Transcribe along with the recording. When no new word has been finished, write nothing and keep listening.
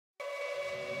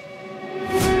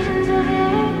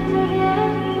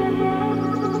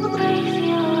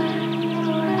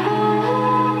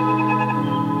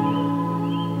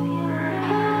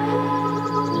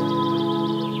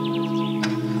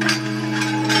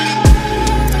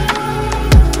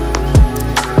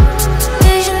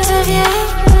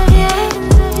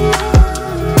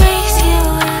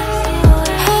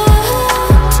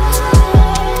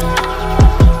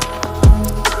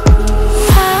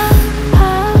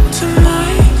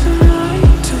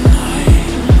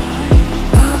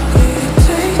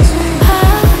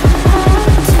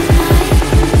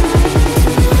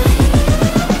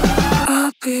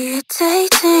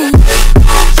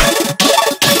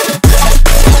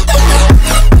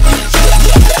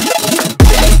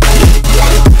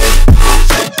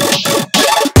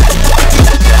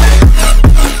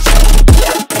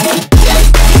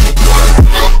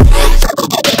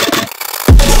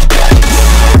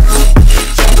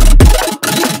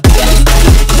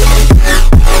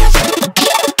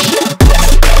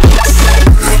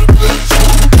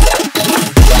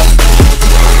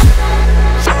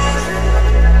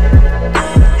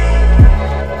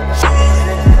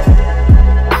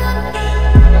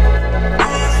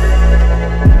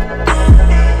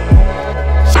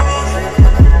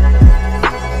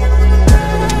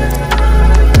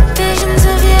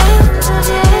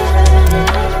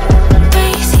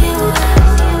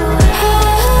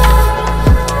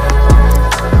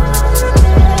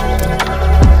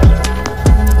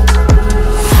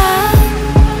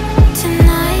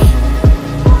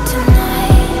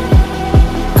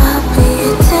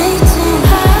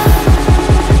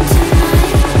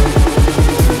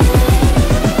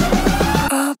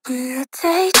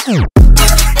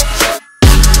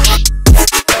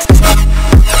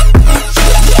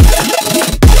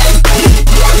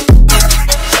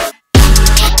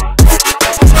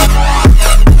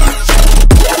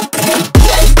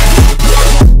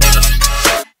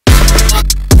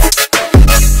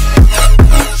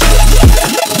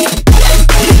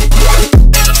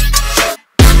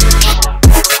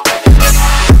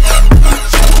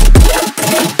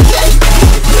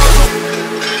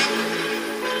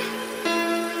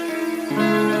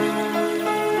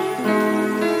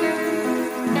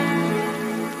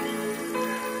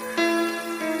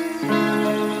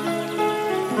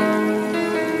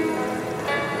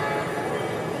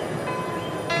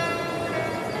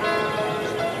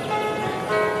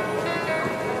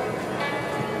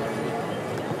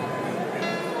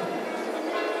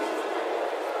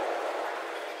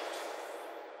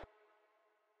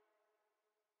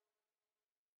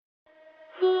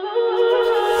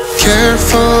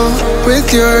Careful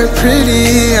with your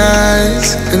pretty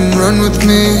eyes and run with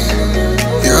me,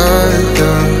 you're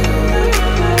young.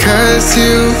 'Cause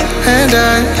you and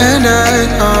I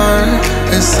are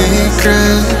a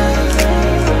secret.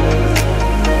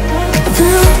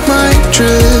 Feel my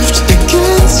drift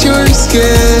against your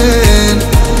skin.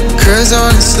 'Cause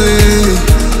honestly,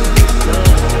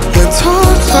 let's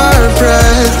hold our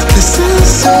breath, this is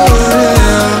so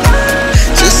real.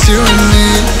 Just you and me,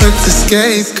 let's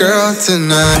escape, girl,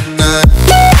 tonight.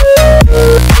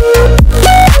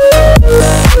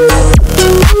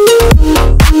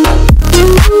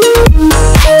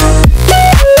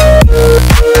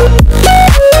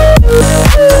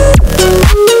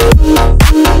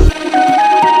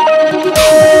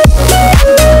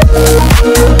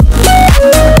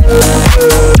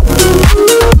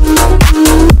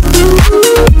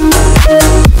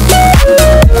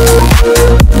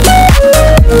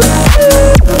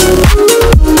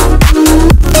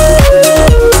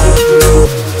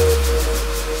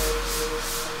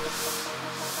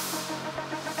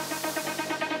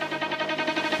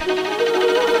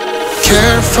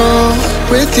 Careful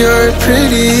with your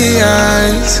pretty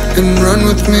eyes and run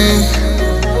with me,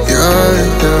 you're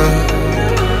young.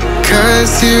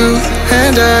 'Cause you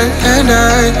and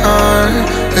I are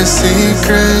a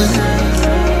secret.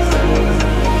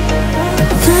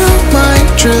 Feel my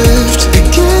drift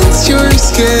against your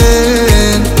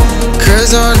skin.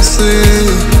 'Cause honestly,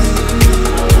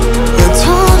 let's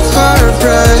hold our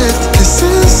breath, this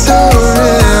is so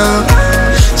real.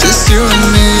 Just you and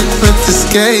me, let's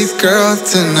escape, girl,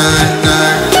 tonight.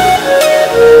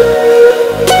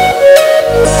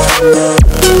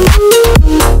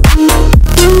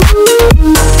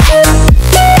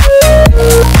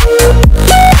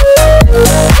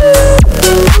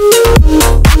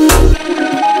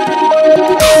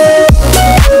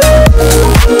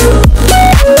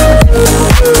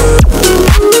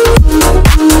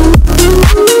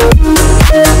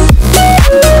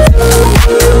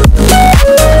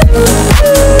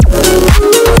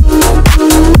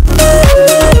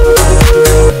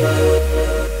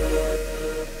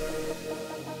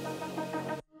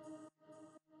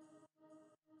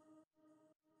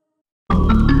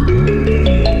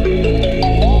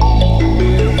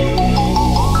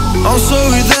 I'm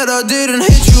sorry that I didn't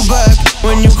hit you back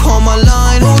when you called my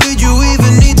line. Or did you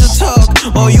even need to talk?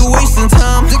 Or you wasting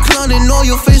time declining all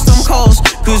your FaceTime calls?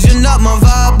 'Cause you're not my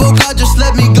vibe, oh God, just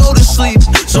let me go to sleep.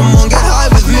 Someone get high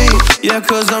with me, yeah,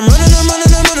 'cause I'm running